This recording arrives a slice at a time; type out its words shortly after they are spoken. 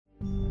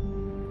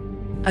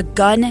a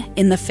gun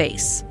in the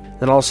face.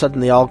 Then all of a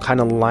sudden they all kind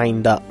of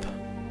lined up.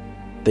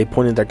 They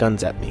pointed their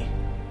guns at me.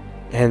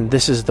 And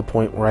this is the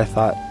point where I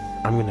thought,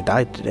 I'm going to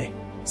die today.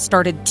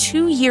 Started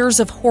 2 years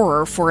of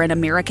horror for an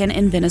American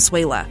in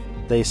Venezuela.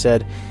 They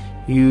said,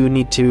 you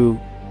need to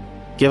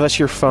give us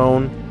your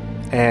phone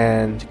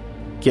and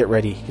get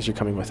ready because you're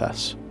coming with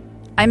us.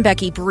 I'm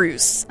Becky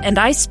Bruce, and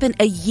I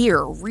spent a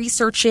year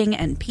researching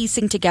and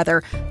piecing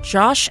together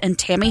Josh and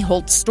Tammy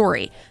Holt's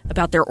story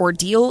about their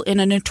ordeal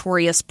in a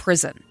notorious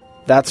prison.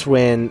 That's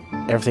when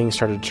everything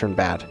started to turn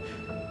bad.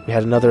 We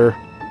had another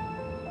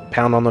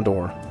pound on the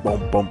door.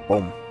 Boom, boom,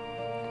 boom.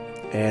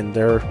 And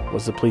there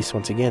was the police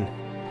once again.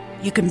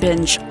 You can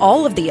binge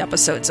all of the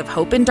episodes of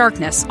Hope in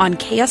Darkness on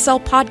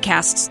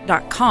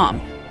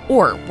KSLpodcasts.com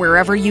or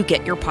wherever you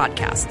get your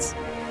podcasts.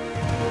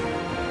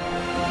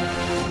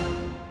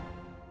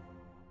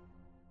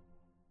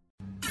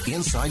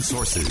 Inside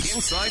Sources.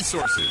 Inside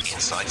Sources.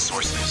 Inside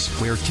Sources.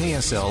 Where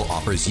KSL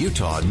offers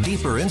Utah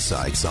deeper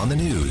insights on the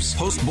news.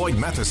 Host Boyd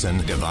Matheson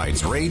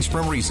divides rage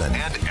from reason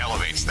and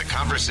elevates the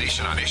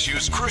conversation on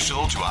issues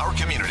crucial to our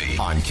community.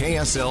 On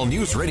KSL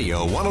News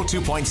Radio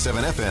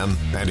 102.7 FM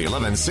and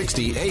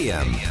 1160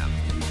 AM.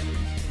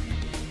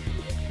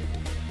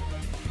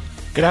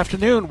 Good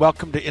afternoon.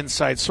 Welcome to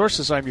Inside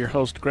Sources. I'm your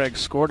host, Greg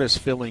Skordas,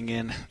 filling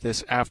in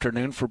this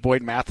afternoon for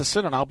Boyd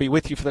Matheson, and I'll be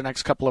with you for the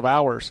next couple of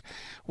hours.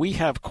 We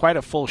have quite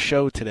a full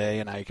show today,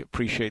 and I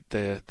appreciate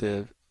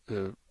the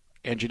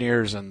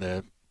engineers and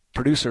the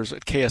producers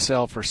at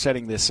KSL for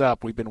setting this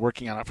up. We've been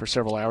working on it for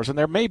several hours, and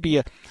there may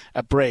be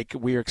a break.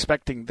 We are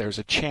expecting there's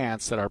a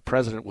chance that our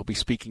president will be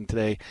speaking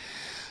today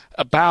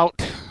about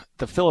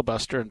the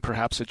filibuster and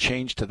perhaps a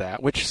change to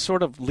that, which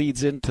sort of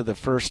leads into the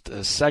first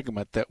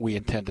segment that we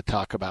intend to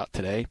talk about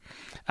today.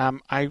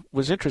 I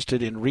was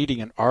interested in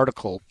reading an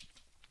article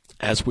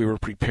as we were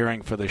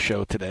preparing for the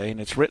show today,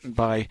 and it's written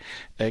by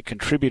a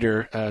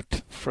contributor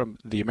from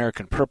the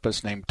American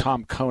Purpose named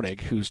Tom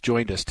Koenig, who's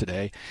joined us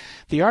today.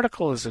 The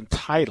article is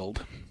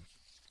entitled,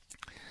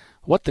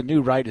 "What the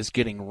New Right is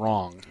Getting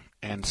Wrong,"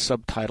 and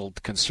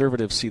subtitled,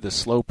 "Conservatives See the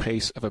Slow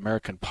Pace of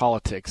American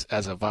Politics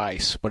as a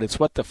Vice," but it's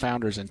what the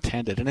founders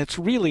intended. And it's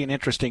really an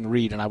interesting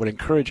read, and I would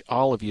encourage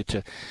all of you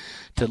to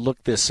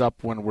look this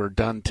up when we're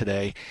done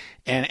today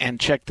and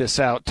check this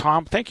out.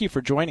 Tom, thank you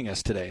for joining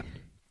us today.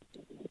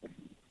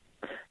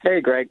 Hey,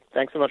 Greg.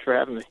 Thanks so much for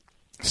having me.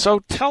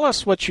 So tell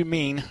us what you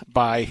mean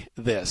by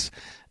this.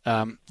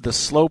 The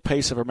slow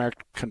pace of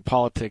American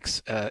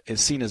politics is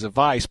seen as a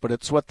vice, but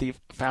it's what the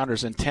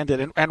founders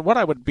intended. And what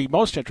I would be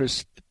most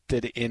interested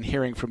in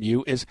hearing from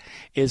you is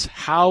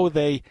how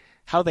they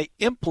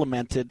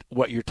implemented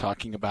what you're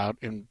talking about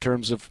in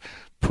terms of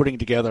putting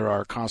together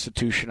our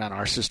Constitution and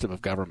our system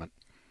of government.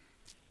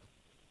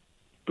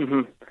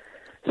 Mm-hmm.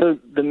 So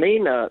the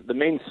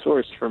main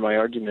source for my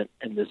argument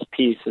in this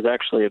piece is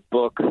actually a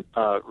book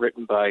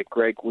written by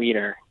Greg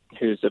Wiener,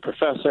 who's a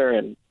professor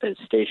and is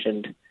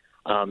stationed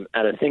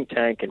at a think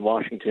tank in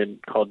Washington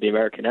called the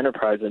American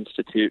Enterprise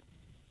Institute,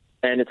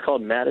 and it's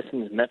called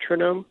Madison's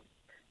Metronome.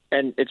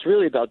 And it's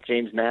really about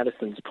James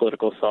Madison's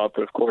political thought,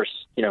 but of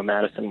course,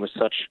 Madison was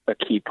such a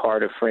key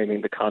part of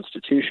framing the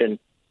Constitution.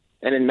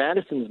 And in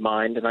Madison's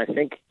mind, and I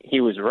think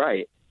he was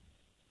right,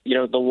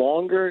 the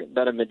longer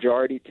that a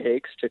majority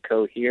takes to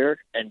cohere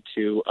and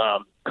to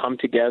come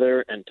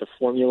together and to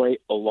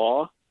formulate a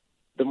law,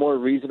 the more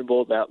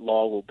reasonable that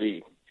law will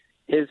be.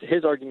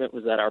 His argument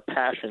was that our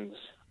passions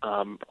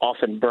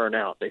often burn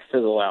out. They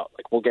fizzle out.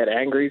 Like, we'll get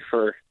angry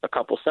for a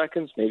couple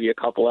seconds, maybe a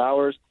couple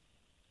hours,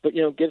 but,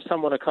 give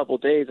someone a couple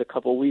days, a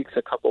couple weeks,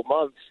 a couple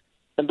months,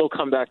 and they'll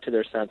come back to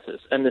their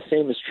senses. And the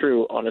same is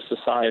true on a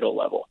societal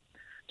level.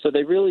 So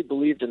they really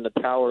believed in the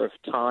power of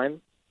time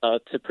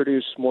to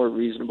produce more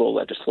reasonable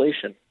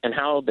legislation. And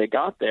how they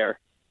got there,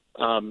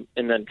 and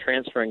then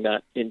transferring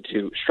that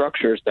into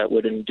structures that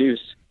would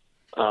induce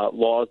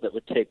laws that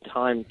would take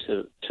time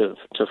to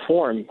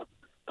form,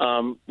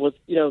 was,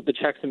 the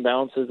checks and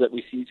balances that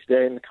we see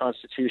today in the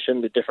Constitution,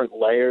 the different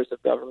layers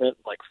of government,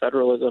 like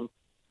federalism.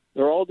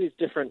 There are all these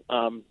different,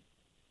 some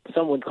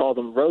would call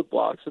them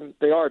roadblocks, and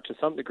they are to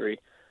some degree,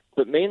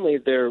 but mainly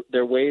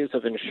they're ways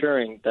of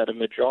ensuring that a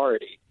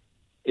majority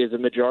is a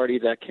majority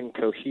that can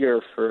cohere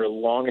for a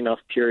long enough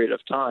period of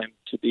time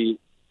to be,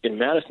 in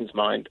Madison's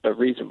mind, a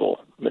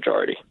reasonable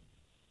majority.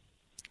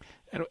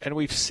 And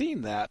we've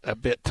seen that a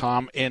bit,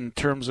 Tom, in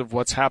terms of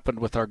what's happened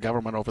with our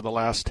government over the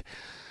last,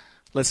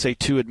 let's say,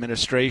 2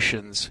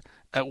 administrations.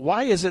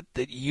 Why is it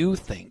that you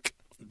think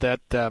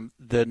that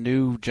the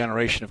new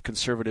generation of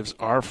conservatives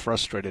are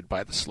frustrated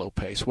by the slow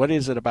pace? What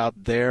is it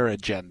about their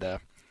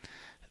agenda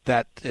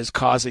that is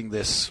causing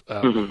this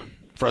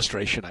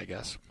frustration, I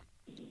guess?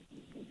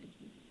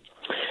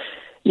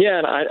 Yeah,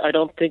 and I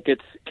don't think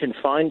it's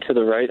confined to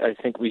the right. I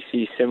think we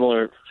see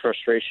similar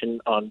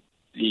frustration on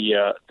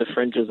the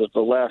fringes of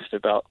the left,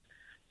 about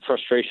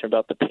frustration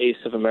about the pace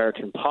of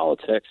American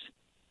politics.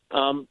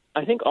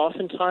 I think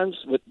oftentimes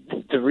what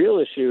the real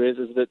issue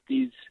is that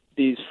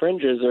these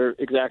fringes are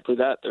exactly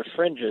that. They're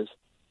fringes,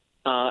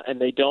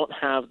 and they don't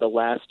have the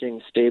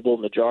lasting, stable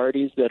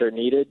majorities that are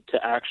needed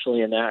to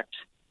actually enact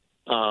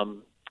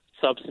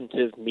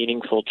substantive,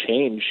 meaningful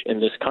change in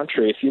this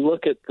country. If you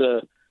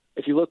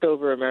look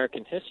over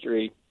American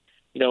history,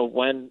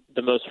 when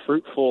the most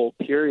fruitful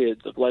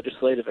periods of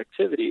legislative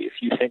activity, if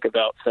you think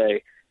about,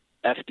 say,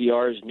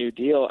 FDR's New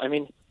Deal, I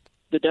mean,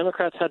 the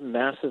Democrats had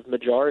massive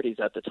majorities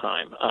at the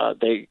time.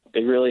 They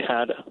really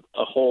had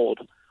a hold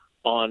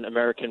on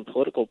American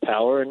political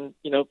power, and,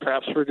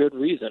 perhaps for good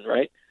reason,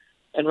 right?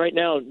 And right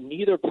now,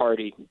 neither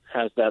party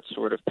has that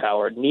sort of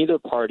power. Neither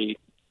party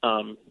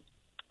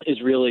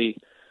is really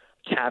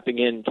tapping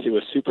into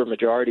a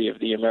supermajority of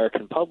the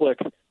American public.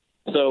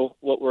 So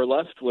what we're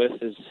left with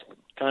is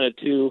kind of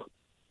two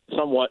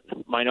somewhat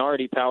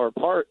minority power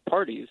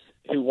parties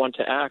who want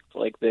to act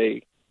like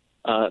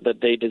that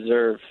they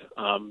deserve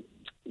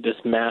this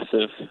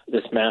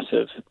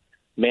massive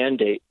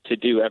mandate to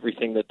do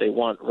everything that they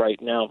want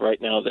right now,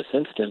 this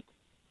instant.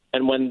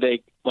 And when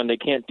they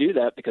can't do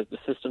that because the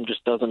system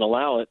just doesn't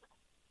allow it,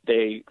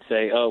 they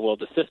say, oh, well,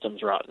 the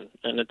system's rotten.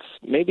 And it's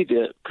maybe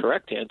the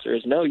correct answer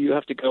is no, you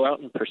have to go out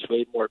and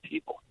persuade more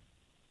people.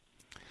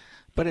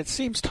 But it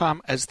seems,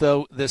 Tom, as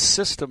though this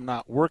system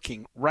not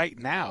working right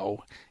now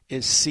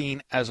is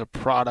seen as a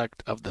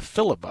product of the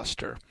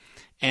filibuster.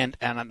 And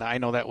I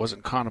know that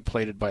wasn't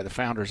contemplated by the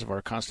founders of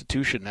our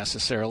Constitution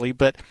necessarily,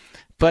 but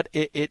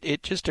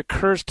it just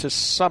occurs to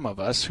some of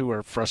us who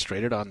are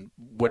frustrated on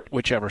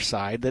whichever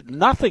side that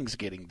nothing's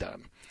getting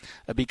done.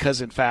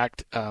 Because, in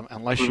fact,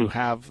 unless you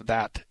have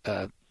that,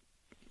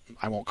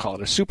 I won't call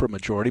it a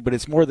supermajority, but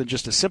it's more than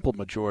just a simple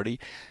majority,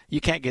 you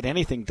can't get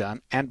anything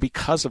done. And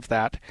because of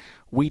that,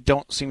 we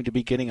don't seem to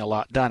be getting a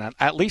lot done. And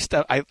at least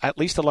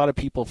a lot of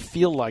people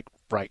feel like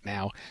right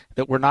now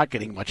that we're not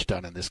getting much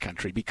done in this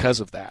country because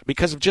of that,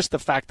 because of just the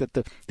fact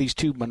that these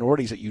two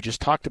minorities that you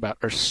just talked about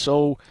are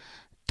so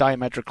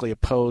diametrically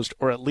opposed,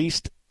 or at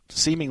least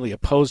seemingly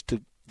opposed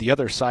to the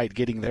other side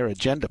getting their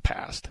agenda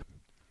passed.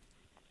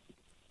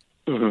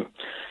 Mm-hmm.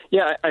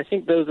 Yeah, I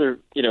think those are,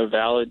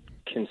 valid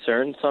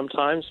concerns.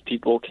 Sometimes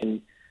people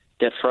can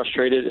get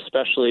frustrated,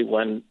 especially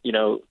when,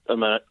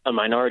 a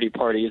minority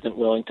party isn't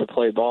willing to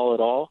play ball at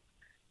all,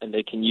 and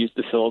they can use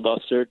the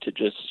filibuster to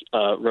just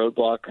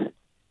roadblock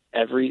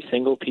every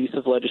single piece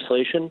of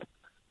legislation.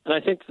 And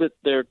I think that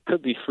there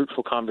could be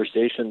fruitful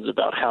conversations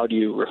about how do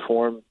you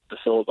reform the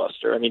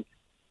filibuster. I mean,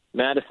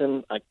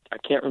 Madison, I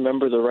can't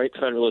remember the right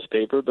Federalist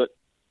paper, but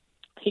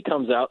he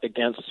comes out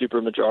against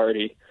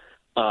supermajority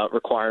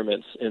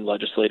requirements in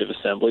legislative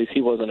assemblies.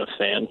 He wasn't a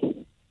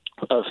fan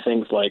of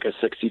things like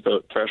a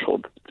 60-vote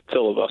threshold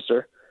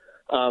filibuster.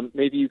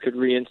 Maybe you could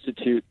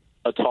reinstitute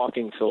a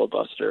talking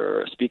filibuster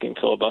or a speaking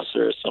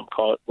filibuster, as some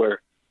call it,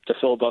 where the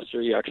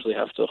filibuster you actually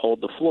have to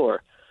hold the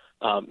floor.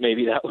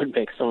 Maybe that would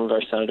make some of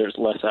our senators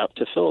less apt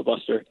to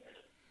filibuster.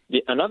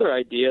 Another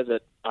idea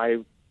that I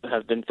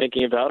have been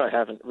thinking about, I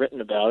haven't written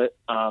about it,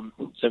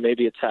 so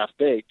maybe it's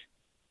half-baked,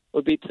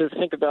 would be to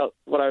think about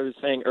what I was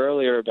saying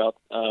earlier about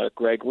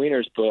Greg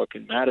Wiener's book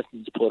and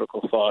Madison's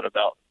political thought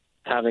about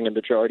having a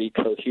majority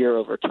cohere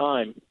over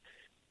time.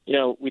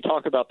 We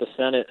talk about the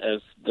Senate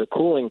as the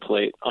cooling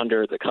plate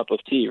under the cup of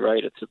tea,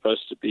 right? It's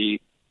supposed to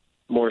be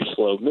more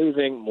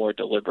slow-moving, more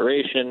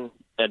deliberation,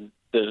 and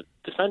the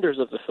defenders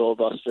of the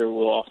filibuster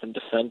will often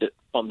defend it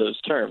on those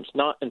terms,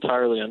 not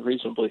entirely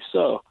unreasonably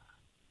so.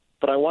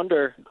 But I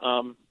wonder,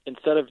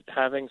 instead of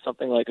having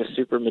something like a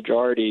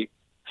supermajority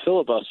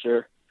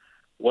filibuster,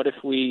 what if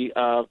we,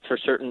 for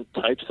certain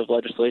types of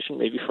legislation,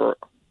 maybe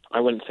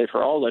I wouldn't say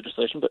for all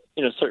legislation, but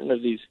certain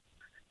of these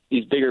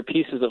bigger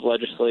pieces of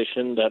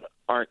legislation that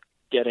aren't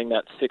getting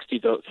that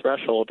 60-vote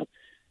threshold,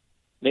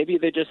 maybe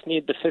they just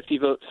need the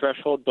 50-vote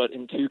threshold, but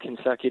in 2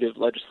 consecutive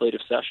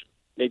legislative sessions.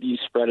 Maybe you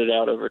spread it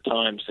out over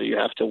time, so you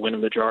have to win a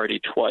majority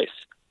twice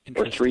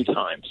or 3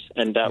 times,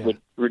 and that would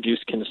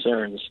reduce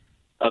concerns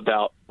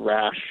about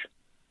rash,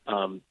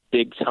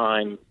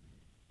 big-time,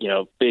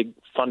 big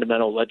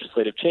fundamental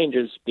legislative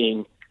changes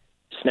being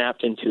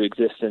snapped into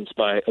existence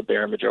by a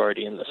bare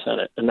majority in the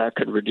Senate, and that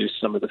could reduce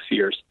some of the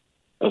fears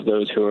of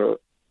those who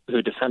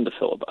defend the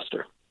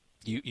filibuster.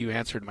 You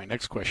answered my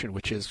next question,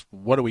 which is,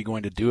 what are we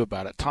going to do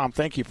about it? Tom,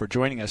 thank you for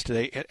joining us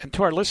today. And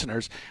to our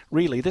listeners,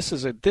 really, this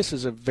is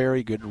a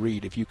very good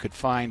read. If you could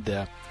find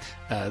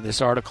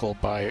this article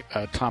by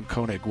Tom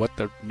Koenig, What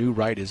the New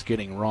Right is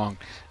Getting Wrong,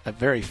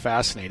 very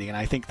fascinating, and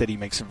I think that he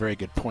makes some very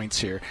good points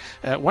here.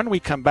 When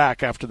we come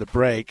back after the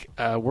break,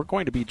 we're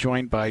going to be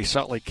joined by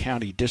Salt Lake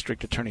County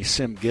District Attorney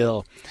Sim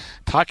Gill,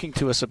 talking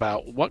to us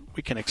about what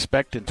we can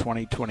expect in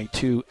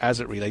 2022 as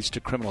it relates to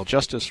criminal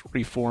justice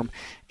reform,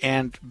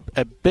 and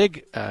a big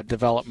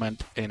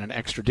development in an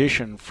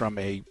extradition from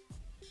a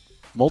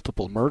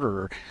multiple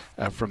murderer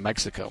from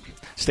Mexico.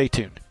 Stay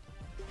tuned.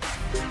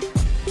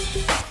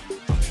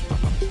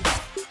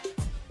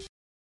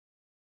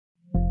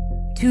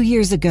 Two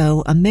years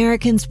ago,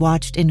 Americans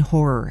watched in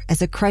horror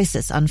as a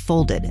crisis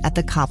unfolded at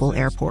the Kabul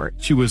airport.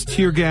 She was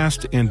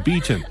tear-gassed and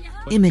beaten.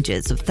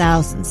 Images of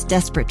thousands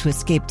desperate to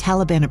escape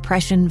Taliban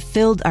oppression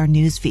filled our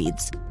news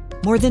feeds.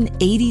 More than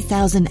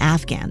 80,000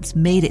 Afghans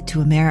made it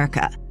to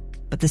America.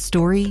 But the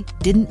story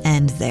didn't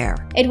end there.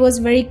 It was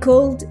very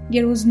cold.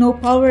 There was no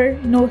power,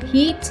 no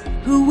heat.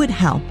 Who would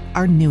help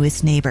our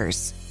newest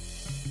neighbors?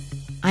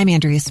 I'm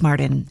Andrea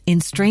Smartin.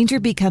 In Stranger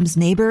Becomes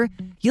Neighbor,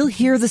 you'll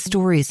hear the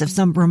stories of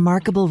some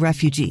remarkable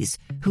refugees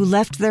who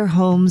left their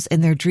homes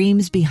and their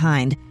dreams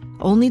behind,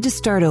 only to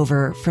start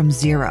over from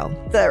zero.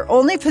 Their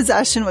only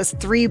possession was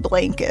 3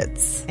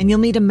 blankets. And you'll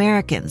meet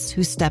Americans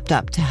who stepped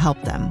up to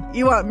help them.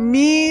 You want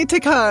me to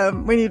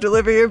come when you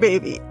deliver your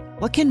baby.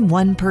 What can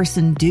one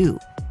person do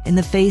in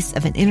the face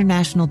of an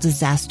international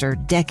disaster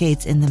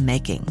decades in the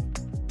making?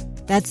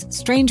 That's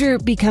Stranger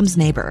Becomes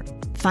Neighbor.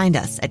 Find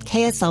us at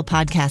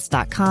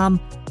kslpodcast.com.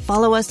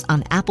 Follow us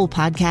on Apple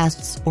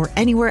Podcasts or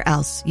anywhere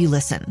else you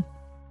listen.